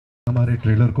हमारे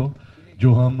ट्रेलर को,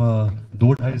 जो हम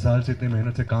 2-2.5 साल से इतने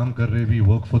मेहनत से काम कर रहे, we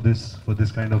work for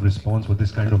this kind of response, for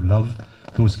this kind of love.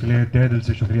 तो उसके लिए तहे दिल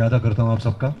से शुक्रिया अदा करता हूँ आप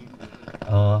सबका।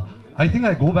 I think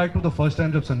I go back to the first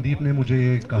time जब संदीप ने मुझे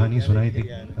ये कहानी सुनाई थी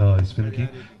इस फिल्म की।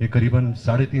 ये करीबन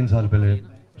 3.5 साल पहले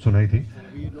सुनाई थी,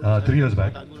 3 years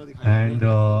back. And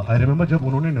I remember जब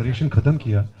उन्होंने नरेशन ख़त्म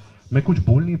किया, मैं कुछ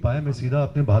बोल नहीं पाया, मैं सीधा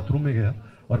अपने बाथरूम में गया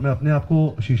और मैं अपने आप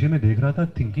को शीशे में देख रहा था,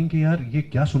 थिंकिंग कि यार ये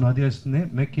क्या सुना दिया इसने,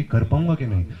 मैं कि कर पाऊंगा कि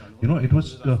नहीं। You know, it was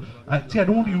I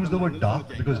don't use the word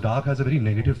dark because dark has a very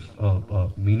negative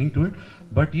meaning to it,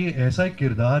 but ये ऐसा एक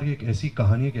किरदार, ये एक ऐसी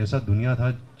कहानी, एक ऐसा दुनिया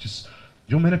था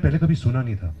जो मैंने पहले कभी सुना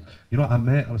नहीं था। यू नो,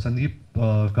 मैं संदीप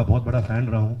का बहुत बड़ा फ़ैन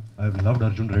रहा हूँ। I have loved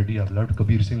Arjun Reddy, I have loved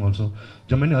Kabir Singh also.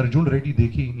 जब मैंने अर्जुन रेड्डी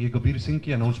देखी, ये कबीर सिंह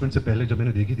की अनाउंसमेंट से पहले जब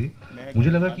मैंने देखी थी, मुझे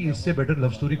लगा कि इससे बेटर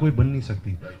लव स्टोरी कोई बन नहीं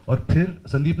सकती। और फिर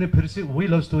संदीप ने फिर से वही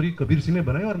लव स्टोरी कबीर सिंह में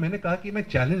बनाई, और मैंने कहा कि मैं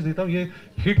चैलेंज देता हूँ, ये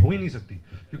हिट हो ही नहीं सकती,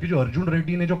 क्योंकि जो अर्जुन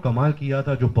रेड्डी ने जो कमाल किया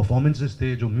था, जो परफॉर्मेंसेस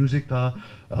थे, जो म्यूजिक था,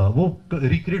 वो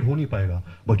रिक्रिएट हो नहीं पाएगा।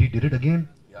 But he did it again,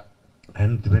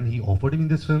 and when he offered me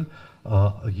this film,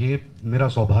 ये मेरा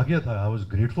सौभाग्य था। आई वाज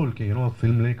ग्रेटफुल कि you know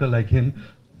film maker like him.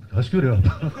 हंस क्यों रहे हो आप?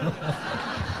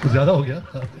 कुछ ज़्यादा हो गया?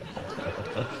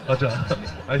 अच्छा,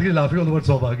 I think laughing on the word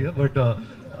सौभाग्य, बट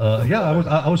या I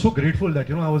was so grateful that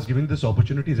you know I was giving this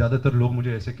opportunity. ज़्यादातर लोग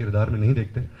मुझे ऐसे किरदार में नहीं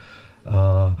देखते,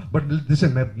 बट दिस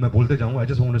मैं बोलते जाऊँगा। I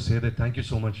just want to say that thank you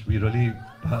so much. We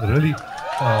really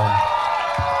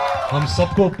हम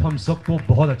सबको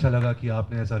बहुत अच्छा लगा कि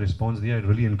आपने ऐसा रिस्पांस दिया। इट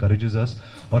रियली एनकरेजेस अस।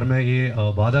 और मैं ये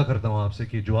वादा करता हूँ आपसे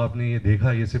कि जो आपने ये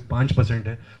देखा, ये सिर्फ 5%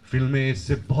 है, फिल्म में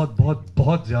इससे बहुत बहुत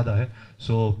बहुत ज़्यादा है।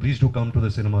 So please do come to the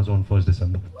cinemas on 1st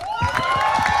December.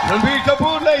 Ranbir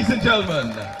Kapoor, ladies and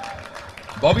gentlemen.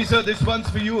 Bobby sir, this one's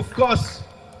for you. Of course,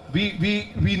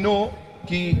 we know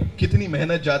कि कितनी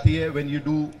मेहनत जाती है when you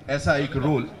do ऐसा एक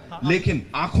रोल, लेकिन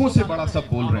आंखों से बड़ा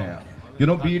सब बोल रहे हैं आप.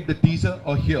 You know, be it the teaser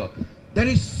or here. There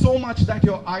is so much that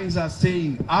your eyes are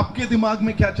saying. आपके दिमाग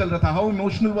में क्या चल रहा था? How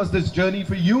emotional was this journey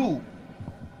for you?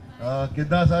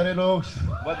 कितना सारे लोग,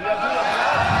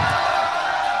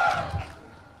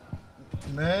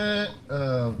 मैं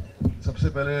सबसे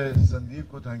पहले संदीप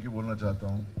को थैंक यू बोलना चाहता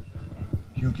हूँ,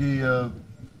 क्योंकि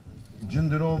जिन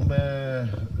दिनों में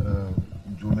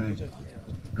जो मेरे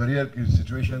करियर की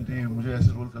सिचुएशन थी, मुझे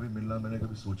ऐसे रोल कभी मिलना, मैंने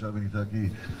कभी सोचा भी नहीं था कि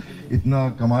इतना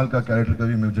कमाल का कैरेक्टर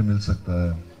कभी मुझे मिल सकता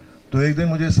है। तो एक दिन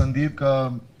मुझे संदीप का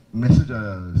मैसेज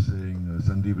आया saying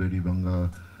Sandeep Reddy Vanga,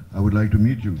 I would like to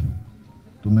meet you.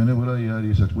 तो मैंने बोला यार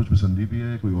ये सचमुच में संदीप ही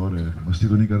है, कोई और है, मस्ती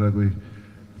तो नहीं कर रहा कोई।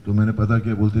 तो मैंने पता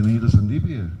किया, बोलते नहीं तो संदीप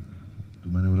ही है। तो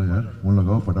मैंने बोला यार फ़ोन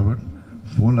लगाओ फटाफट।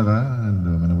 फ़ोन लगाया एंड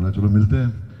मैंने बोला चलो मिलते हैं।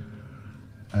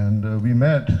 एंड वी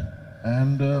मेट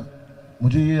एंड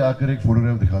मुझे ये आकर एक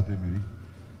फ़ोटोग्राफ दिखाते मेरी।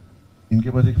 इनके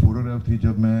पास एक फ़ोटोग्राफ थी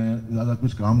जब मैं ज़्यादा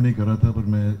कुछ काम नहीं कर रहा था, पर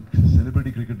मैं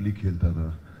सेलिब्रिटी क्रिकेट लीग खेलता था।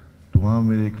 तो वहाँ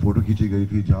मेरी एक फ़ोटो खींची गई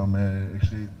थी जहाँ मैं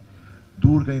एक्चुअली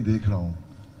दूर कहीं देख रहा हूँ।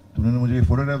 तो उन्होंने मुझे ये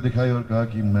फ़ोटोग्राफ दिखाई और कहा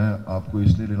कि मैं आपको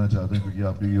इसलिए लेना चाहता हूँ क्योंकि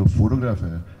आपकी ये फ़ोटोग्राफ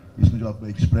है, इसमें जो आपका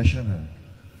एक्सप्रेशन है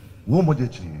वो मुझे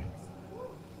चाहिए।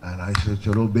 एंड आई से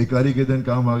चलो बेकारी के दिन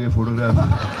काम आ गए फोटोग्राफ।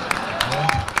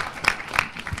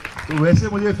 तो वैसे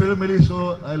मुझे film milli.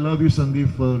 So I love you Sandeep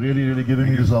for really really giving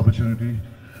me this opportunity.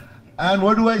 And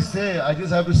what do I से, I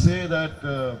just have to say that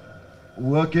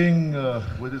working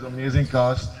with this amazing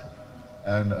cast,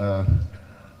 and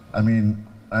I mean,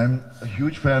 I'm a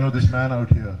huge fan of this man out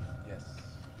here. Yes.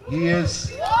 He is.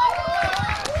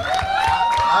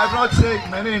 I'm not saying,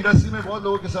 मैंने industry में बहुत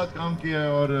लोगों के साथ काम किया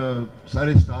है और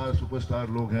सारे स्टार सुपरस्टार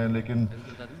लोग हैं, लेकिन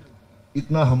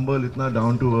इतना हम्बल, इतना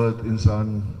डाउन टू अर्थ इंसान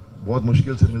बहुत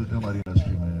मुश्किल से मिलते हैं हमारी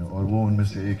इंडस्ट्री में, और वो उनमें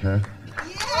से एक है।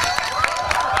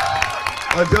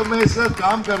 और जब मैं इसके साथ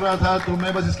काम कर रहा था तो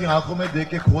मैं बस इसकी आंखों में देख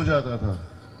के खो जाता था।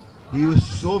 He was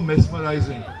so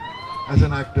mesmerizing as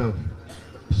an actor.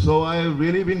 So I'm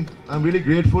really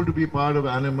grateful to be part of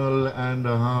Animal, and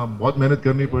हाँ बहुत मेहनत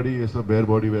करनी पड़ी, ये सब बेयर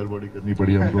बॉडी करनी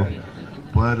पड़ी हमको।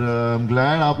 पर I'm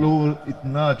glad आप लोगों को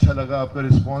इतना अच्छा लगा, आपका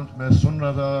रिस्पॉन्स मैं सुन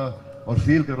रहा था और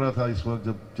फील कर रहा था इस वक्त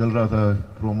जब चल रहा था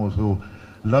promo. So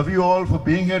love you all for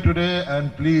being here today,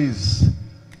 and please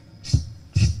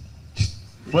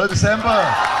 1st December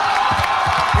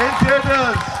in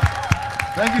theaters.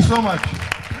 Thank you so much.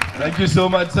 Thank you so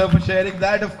much sir for sharing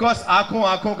that. Of course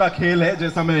आंखों का खेल है,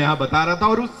 जैसा मैं यहाँ बता रहा था,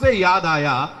 और उससे याद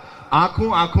आया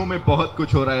आंखों में बहुत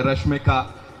कुछ हो रहा है। Rashmika,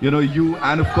 you know, you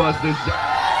and of course this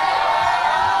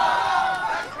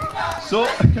so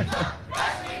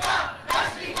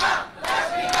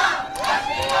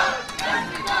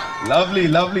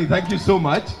lovely, thank you so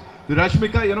much.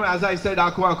 Rashmika, you know, as I said,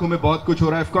 आंखों आंखों में बहुत कुछ हो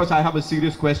रहा है. Of course, I have a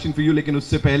serious question for you. लेकिन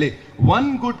उससे पहले,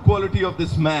 one good quality of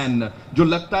this man जो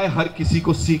लगता है हर किसी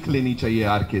को सीख लेनी चाहिए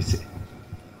आरके से.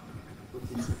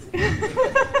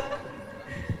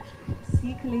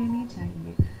 सीख लेनी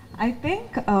चाहिए. I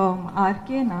think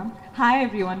आरके ना. Hi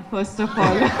everyone, first of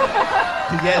all.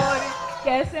 Yes.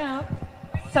 कैसे हैं आप?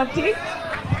 सब ठीक?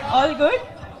 All good?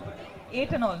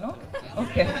 8 and all, no?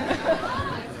 Okay.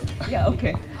 Yeah,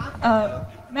 okay.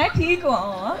 मैं ठीक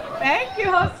हूँ. Thank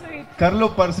you, how sweet. कर लो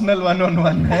पर्सनल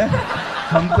 1-on-1 है.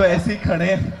 हम तो ऐसे ही खड़े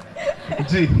हैं.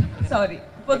 जी. Sorry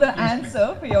for the answer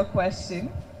for your question.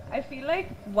 I feel like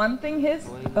one thing is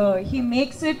he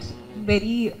makes it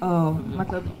very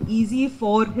matlab easy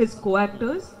for his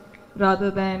co-actors rather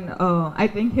than I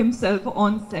think himself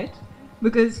on set,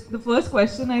 because the first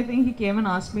question I think he came and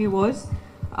asked me was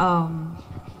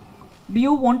do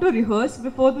you want to rehearse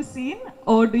before the scene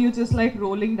or do you just like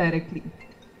rolling directly?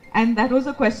 And that was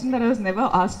a question that I was never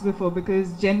asked before,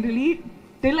 because generally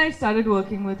till I started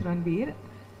working with Ranbir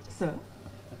sir,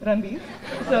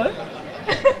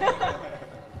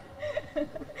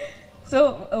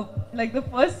 so like the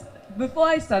first, before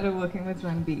I started working with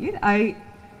Ranbir, I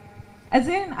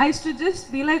used to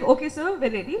just be like, okay sir, we're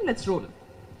ready, let's roll.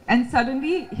 And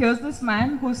suddenly here's this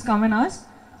man who's come and asked,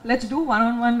 let's do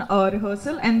one-on-one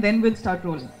rehearsal and then we'll start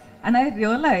rolling. And I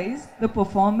realized the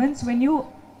performance when you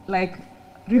like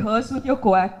rehearse with your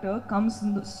co-actor comes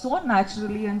so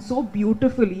naturally and so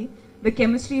beautifully. The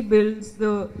chemistry builds,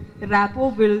 the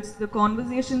rapport builds, the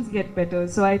conversations get better.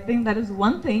 So I think that is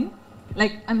one thing.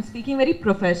 Like, I'm speaking very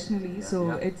professionally, so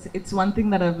yeah. It's one thing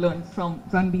that I've learned from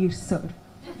Ranbir sir.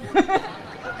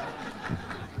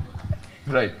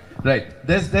 Right.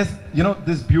 There's you know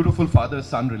this beautiful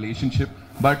father-son relationship,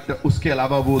 but उसके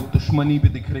अलावा वो दुश्मनी भी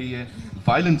दिख रही है,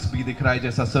 violence भी दिख रहा है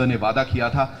जैसा सर ने वादा किया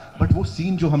था. But वो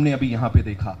scene जो हमने अभी यहाँ पे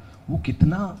देखा, वो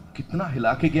कितना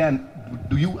हिला के गया.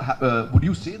 Would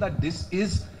you say that this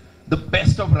is the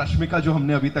best of Rashmika जो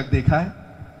हमने अभी तक देखा है?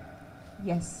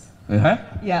 Yes.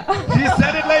 Yeah. She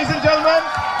said it, ladies and gentlemen.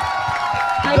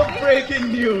 The breaking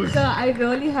news. Sir, I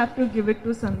really have to give it to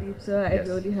Sandeep sir. Yes.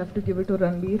 I really have to give it to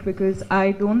Ranbir, because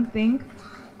I don't think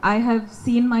I have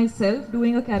seen myself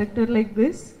doing a character like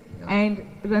this. Yeah. And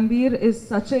Ranbir is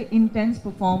such an intense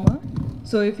performer.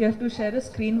 So if you have to share a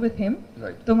screen with him,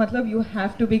 right. So matlab you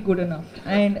have to be good enough.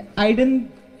 And I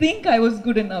didn't think I was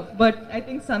good enough, but I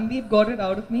think Sandeep got it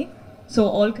out of me. So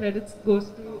all credits goes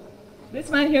to this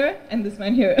man here and this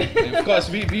man here. Of course,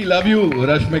 we love you,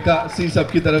 Rashmika. See,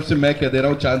 सबकी तरफ से मैं कह दे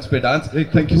रहा हूँ chance पे dance.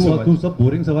 Thank you so much. तू सब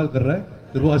बोरिंग सवाल कर रहा है,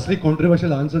 तेरे को असली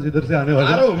कंट्रोवर्शियल आंसर्स इधर से आने वाले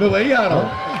हैं. आ रहा हूँ, मैं वही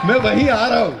आ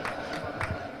रहा हूँ.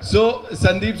 So,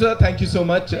 Sandeep sir, thank you so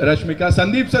much, Rashmika.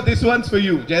 Sandeep sir, this one's for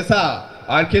you. जैसा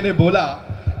आरके ने बोला,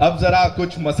 अब जरा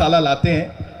कुछ मसाला लाते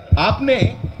हैं. आपने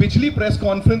पिछली प्रेस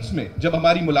कॉन्फ्रेंस में जब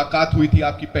हमारी मुलाकात हुई थी,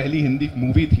 आपकी पहली हिंदी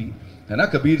मूवी थी, है ना,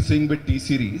 Kabir Singh with T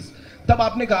series, तब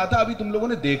आपने कहा था अभी तुम लोगों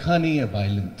ने देखा नहीं है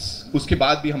वायलेंस. उसके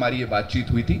बाद भी हमारी ये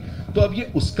बातचीत हुई थी. तो अब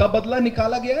ये उसका बदला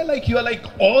निकाला गया है, like you are like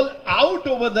all out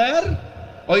over there,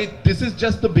 और this is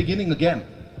just the beginning again?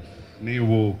 नहीं,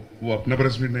 वो अपना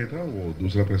प्रेस मीट नहीं था, वो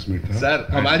दूसरा प्रेस मीट था. सर,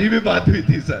 हमारी भी बात हुई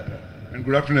थी sir. And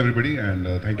good afternoon everybody and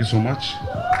thank you so much.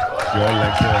 You all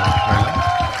like the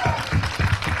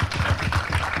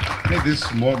this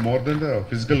more than the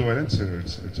physical violence,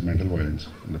 it's mental violence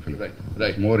in the film.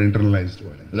 Right. More internalized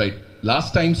violence. Right.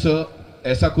 Last time sir,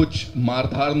 ऐसा कुछ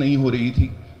मारधार नहीं हो रही थी,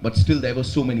 but still there were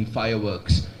so many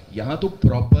fireworks. यहाँ तो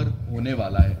proper होने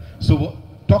वाला है. So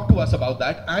talk to us about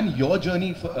that and your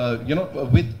journey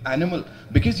with Animal,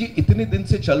 because ये इतने दिन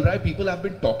से चल रहा है. People have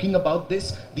been talking about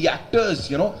this. The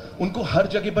actors, उनको हर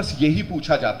जगह बस यही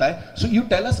पूछा जाता है. So you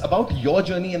tell us about your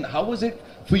journey and how was it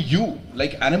for you?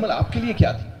 Like Animal आपके लिए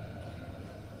क्या थी?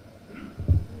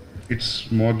 It's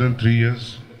more than 3 years.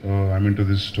 I'm into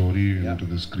this story, into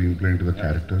the screenplay, into the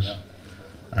characters,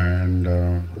 and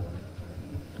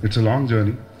it's a long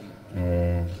journey.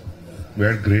 We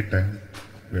had great time.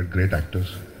 We had great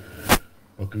actors.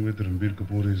 Working with Ranbir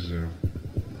Kapoor is,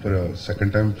 for a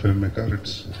second-time filmmaker,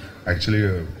 it's actually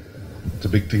it's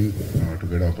a big thing to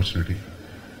get opportunity.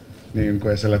 नहीं,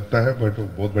 इनको ऐसा लगता है, but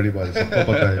बहुत बड़ी बात है,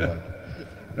 सबको पता है ये बात.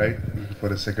 Right, for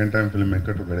a second-time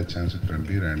filmmaker to get a chance with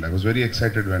Ranbir, and I was very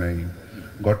excited when I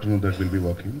got to know that we'll be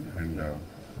working. And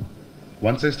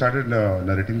once I started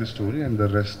narrating the story, and the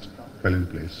rest fell in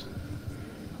place.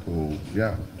 So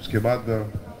yeah, उसके बाद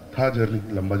था journey,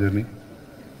 लंबा journey,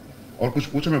 और कुछ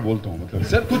पूछो मैं बोलता हूँ मतलब।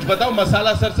 सर कुछ बताओ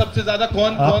मसाला सर सबसे ज्यादा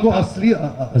कौन आपको था? असली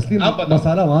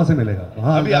मसाला वहां से मिलेगा।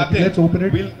 हाँ, अभी आते हैं, let's open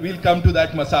it. we'll come to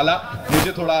that मसाला।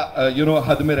 मुझे थोड़ा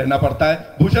हद में रहना पड़ता है।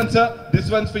 Bhushan sir, this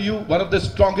one's for you, one of the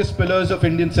strongest pillars of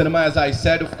Indian cinema, as I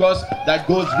said, of course, that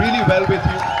goes really well with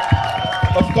you.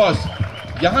 Of course,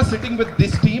 यहाँ sitting with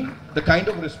this team, the kind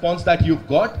of response that you've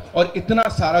got, और इतना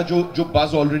सारा जो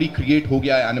buzz already create हो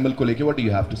गया है animal को लेके, what do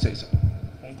you have to say, sir?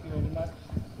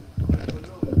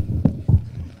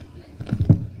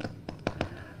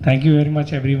 Thank you very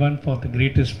much everyone for the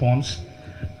great response.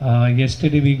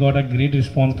 Yesterday we got a great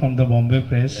response from the Bombay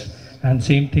press, and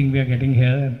same thing we are getting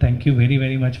here, and thank you very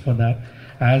very much for that.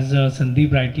 As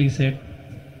Sandeep rightly said,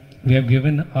 we have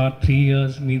given our 3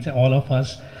 years, means all of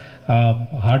us,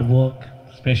 hard work,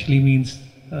 especially means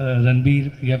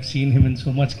Ranbir. We have seen him in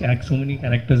so many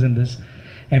characters in this.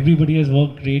 Everybody has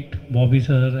worked great, Bobby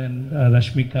sir and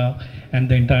Rashmika and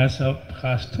the entire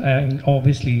cast, and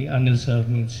obviously Anil sir,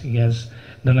 means he has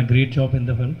done a great job in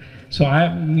the film. So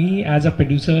me as a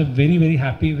producer, very very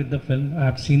happy with the film. I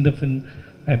have seen the film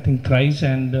I think thrice,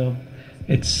 and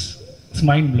it's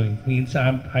mind blowing. Means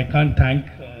I can't thank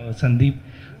Sandeep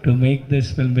to make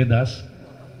this film with us.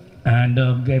 And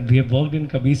we have worked in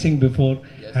Kabir Singh before,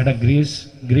 had a great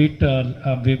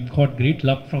we've got great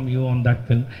luck from you on that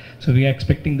film. So we are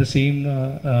expecting the same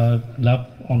love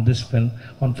on this film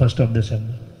on 1st of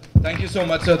December. Thank you so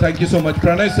much, sir. Thank you so much.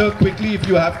 Pranay sir, quickly, if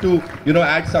you have to,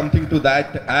 add something to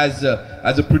that as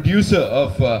a producer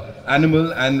of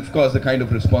Animal, and of course the kind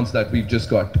of response that we've just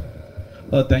got.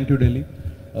 Thank you, Delhi.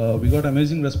 We got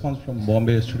amazing response from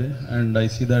Bombay yesterday, and I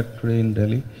see that today in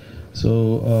Delhi.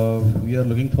 So we are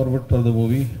looking forward for the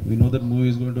movie. We know that movie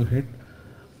is going to hit,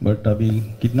 but abhi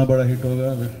kitna bada hit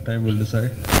hoga, time will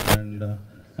decide. And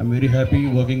I'm very happy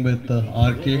working with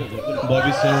RK,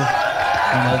 Bobby sir,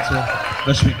 and also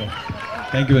Rashmika.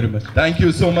 Thank you very much. Thank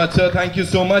you so much, sir. Thank you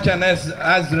so much. And as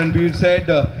Ranbir said,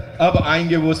 अब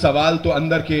आएंगे वो सवाल तो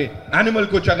अंदर के animal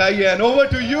को चगाइए. And over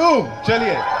to you.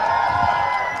 चलिए.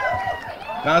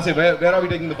 कहाँ से? Where are we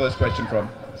taking the first question from?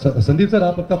 Sandeep sir,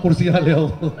 आप अपना कुर्सी यहाँ ले आओ।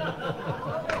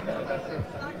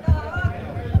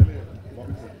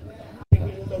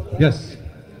 यस,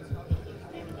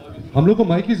 हम लोग को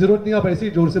माइक की जरूरत नहीं, आप ऐसे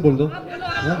ही जोर से बोल दो। चलो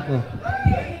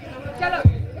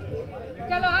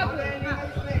आप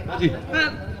जी।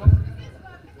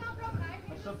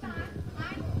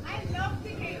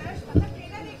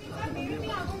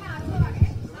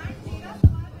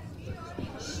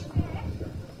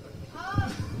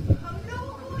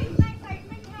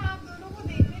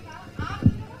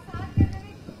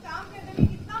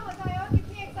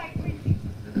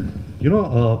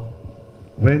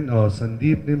 When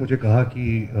Sandeep ने मुझे कहा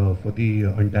कि for the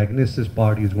antagonist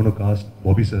part he is going to cast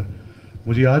Bobby sir,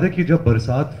 मुझे याद है कि जब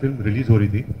बरसात फिल्म रिलीज हो रही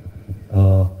थी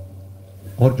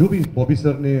और जो भी बॉबी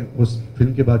सर ने उस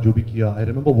फिल्म के बाद जो भी किया, I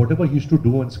remember whatever he used to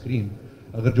do on screen,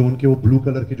 अगर जो उनके वो ब्लू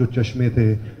कलर के जो चश्मे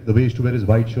थे, the way he used to where his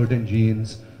white shirt and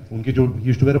jeans, उनके जो ही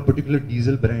used to where a particular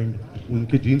diesel brand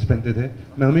उनके जीन्स पहनते थे,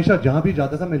 मैं हमेशा जहाँ भी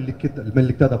जाता था मैं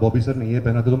लिखता था बॉबी सर ने ये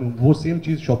पहना था, तो मैं वो सेम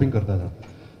चीज़ शॉपिंग करता था.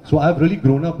 सो I have really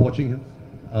grown up watching him.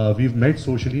 We've met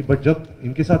socially, but जब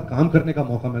इनके साथ काम करने का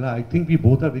मौका मिला, I think we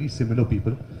both are very similar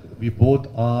people. We both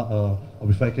are,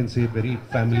 if I can say, very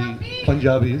family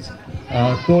Punjabis.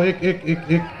 तो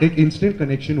एक instant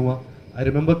connection हुआ. I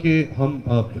remember कि हम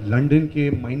लंदन के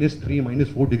 -3,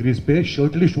 -4 degrees पे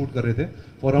shirtly shoot कर रहे थे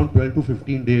for around 12 to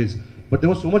 15 days. But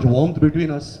there was so much warmth between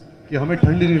us कि हमें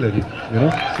ठंड ही नहीं लगी, you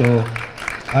know. So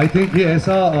I think ये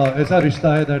ऐसा रिश्ता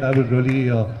है that I will really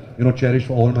cherish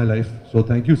for all my life. So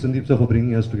thank you Sandeep sir for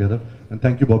bringing us together, and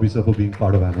thank you Bobby sir for being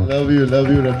part of Animal. Love you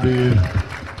Ranbir.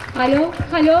 Hello,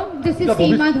 this is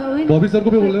Seema Dhawan. Bobby sir को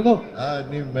भी बोलने दो.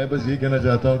 नहीं, मैं बस ये कहना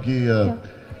चाहता हूँ कि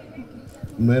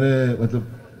मैंने मतलब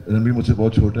रणबीर मुझसे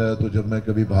बहुत छोटा है, तो जब मैं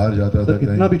कभी बाहर जाता था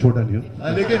इतना भी छोटा नहीं हूँ,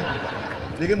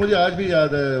 लेकिन मुझे आज भी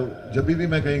याद है, जब भी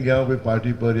मैं कहीं गया हूँ कोई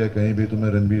पार्टी पर या कहीं भी, तो मैं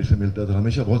रणबीर से मिलता था,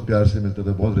 हमेशा बहुत प्यार से मिलता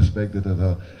था, बहुत रिस्पेक्ट देता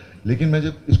था. लेकिन मैं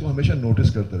जब इसको हमेशा नोटिस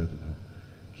करता रहता था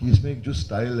कि इसमें एक जो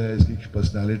स्टाइल है, इसकी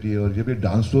पर्सनालिटी है, और जब ये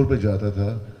डांस फ्लोर पे जाता था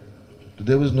तो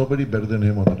there was nobody better than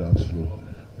him on the dance floor.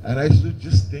 And I used to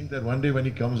just think that one day when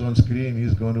he comes on screen he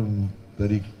is going to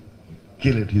very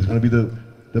kill it, he is going to be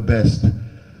the best.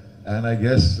 And I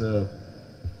guess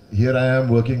here I am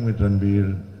working with Ranbir,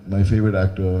 my favorite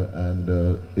actor, and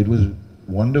it was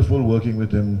wonderful working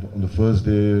with him on the first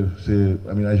day.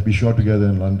 We shot together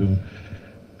in London,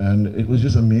 and it was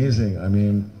just amazing. I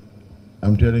mean,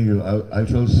 I'm telling you, I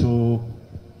felt so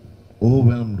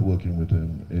overwhelmed working with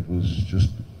him. It was just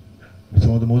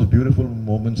some of the most beautiful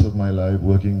moments of my life,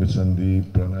 working with Sandeep,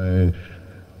 Pranay,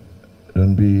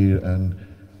 Ranbir, and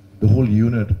the whole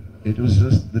unit. it was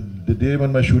just the day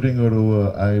when my shooting got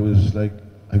over, I was like,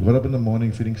 I got up in the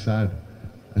morning feeling sad.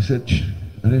 I said,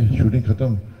 अरे shooting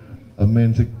खत्म, अब मैं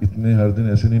इनसे इतने हर दिन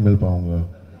ऐसे नहीं मिल पाऊंगा,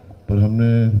 पर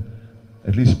हमने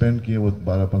at least spend किए वो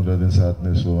 12-15 दिन साथ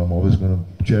में, so I'm always going to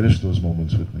cherish those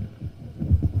moments with me.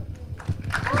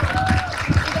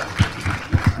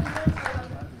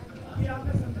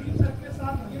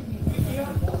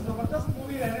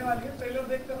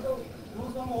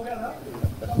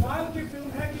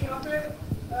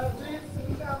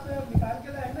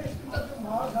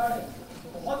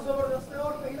 बहुत जबरदस्त है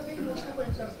और कहीं ना कहीं लोगों को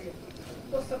करती है।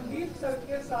 तो संदीप सर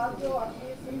के साथ जो आपने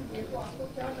फिल्म की तो आपको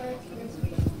क्या नया एक्सपीरियंस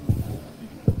मिला?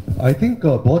 आई थिंक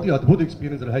बहुत ही अद्भुत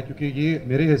एक्सपीरियंस रहा है, क्योंकि ये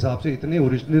मेरे हिसाब से इतने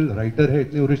ओरिजिनल राइटर है,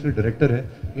 इतने ओरिजिनल डायरेक्टर है,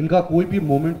 इनका कोई भी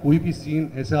मोमेंट, कोई भी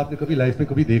सीन ऐसा आपने कभी लाइफ में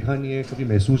कभी देखा नहीं है, कभी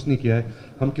महसूस नहीं किया है।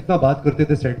 हम कितना बात करते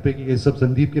थे सेट पे कि ये सब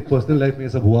संदीप के पर्सनल लाइफ में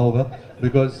ये सब हुआ होगा,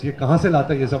 बिकॉज ये कहाँ से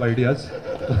लाता है ये सब ideas.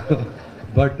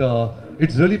 But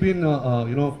it's really been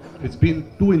it's been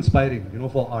too inspiring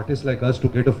for artists like us to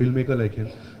get a filmmaker like him,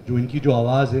 जो इनकी जो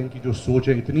आवाज़ है, इनकी जो सोच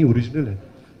है इतनी ओरिजिनल है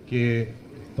कि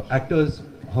एक्टर्स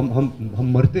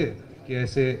हम मरते हैं कि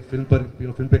ऐसे फिल्म पर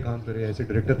फिल्म पे काम करें, ऐसे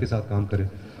डायरेक्टर के साथ काम करें।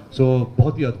 सो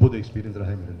बहुत ही अद्भुत एक्सपीरियंस रहा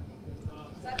है मेरे लिए।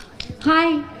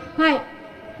 Hi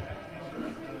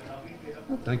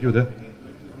thank you Uday.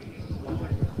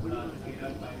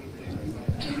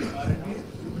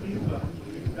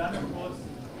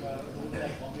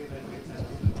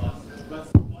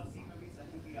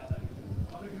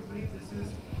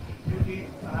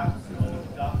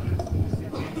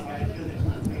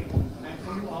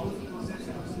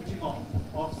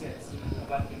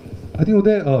 I think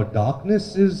Uday,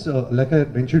 darkness is, like I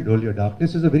mentioned earlier,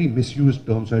 darkness is a very misused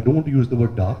term, so I don't want to use the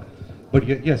word dark. But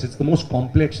yes, it's the most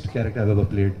complex character I've ever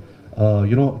played.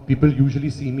 People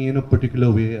usually see me in a particular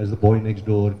way as the boy next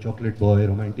door, chocolate boy,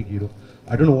 romantic hero.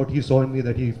 I don't know what he saw in me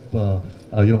that he,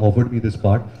 offered me this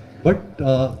part. But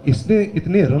इसने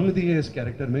इतने रंग दिए इस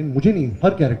character में, मुझे नहीं,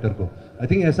 हर character को। I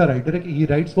think ऐसा राइटर है कि he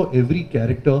writes for every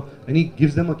character and he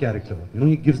gives them a character.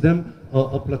 He gives them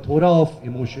a plethora of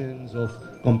emotions, of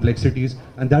complexities,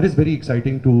 and that is very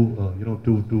exciting to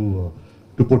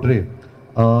portray.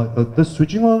 The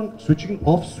switching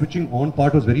off, switching on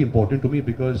part was very important to me,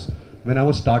 because when I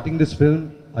was starting this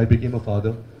film, I became a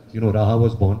father. Raha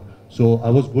was born, so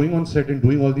I was going on set and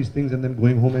doing all these things, and then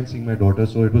going home and seeing my daughter.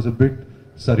 So it was a bit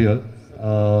surreal.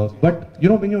 But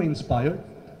when you're inspired,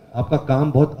 आपका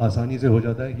काम बहुत आसानी से हो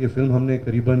जाता है। ये film हमने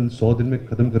करीबन 100 दिन में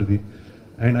ख़त्म कर दी,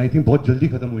 एंड आई थिंक बहुत जल्दी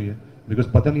ख़त्म हुई है, बिकॉज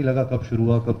पता नहीं लगा कब शुरू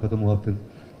हुआ कब ख़त्म हुआ film.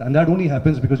 And that only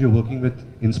happens because you are working with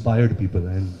inspired people,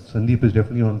 and Sandeep is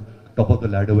definitely on top of the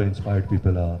ladder where inspired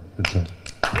people are concerned.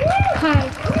 Hi.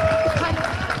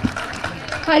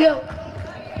 Hello.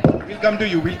 We'll come to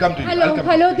you.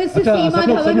 Hello. This is Seema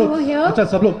Dhawan over here. अच्छा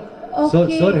सब लोग,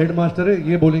 sir headmaster है,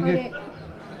 ये बोलेंगे।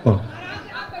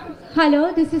 Hello,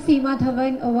 this is Seema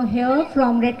Dhawan over here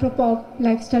from Retropop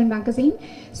Lifestyle Magazine.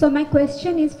 So my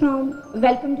question is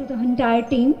welcome to the entire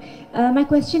team. My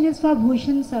question is for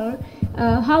Bhushan sir.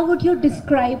 How would you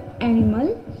describe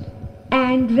Animal?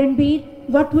 And Ranbir,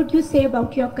 what would you say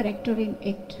about your character in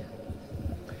it?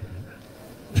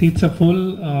 See, it's a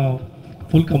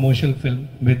full commercial film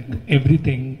with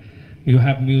everything. You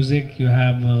have music, you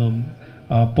have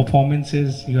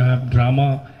performances, you have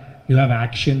drama, you have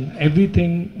action,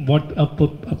 everything what a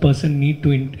person need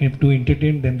to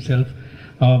entertain themselves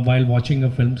while watching a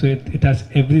film. So it has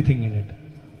everything in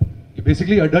it.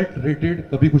 Basically adult rated,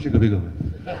 kabhi khushi kabhi gum.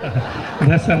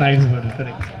 That's a nice word,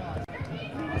 correct.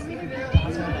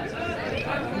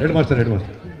 Headmaster.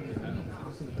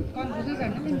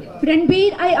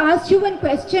 Ranbir, I asked you one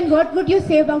question. What would you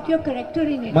say about your character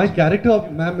in it? My character,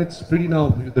 ma'am, it's pretty now,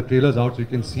 the trailer's out, so you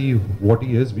can see what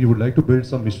he is. We would like to build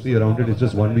some mystery around it. It's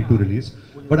just 1 week to release.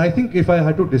 But I think if I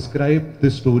had to describe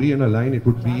this story in a line, it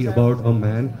would be about a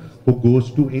man who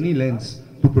goes to any lengths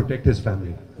to protect his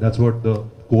family. That's what the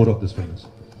core of this film is.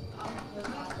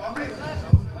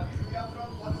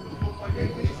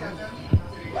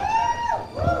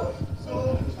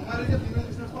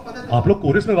 आप लोग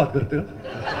coarse में बात करते हो?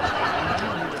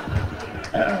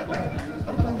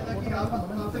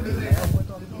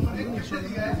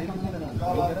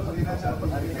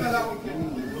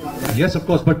 Yes, of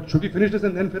course, but should we finish this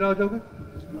and then फिर आ जाओगे?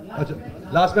 अच्छा,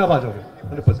 last में आप आ जाओगे,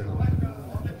 100%.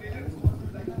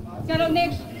 चलो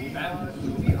next.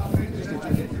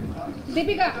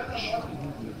 Deepika.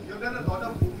 You've done a lot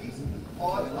of movies,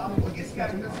 और आपको किस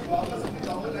कैरेक्टर से वापस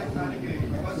चाहो लाइक मैंने के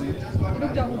because you just got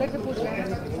रुक जाओ उधर से पूछ रहे हैं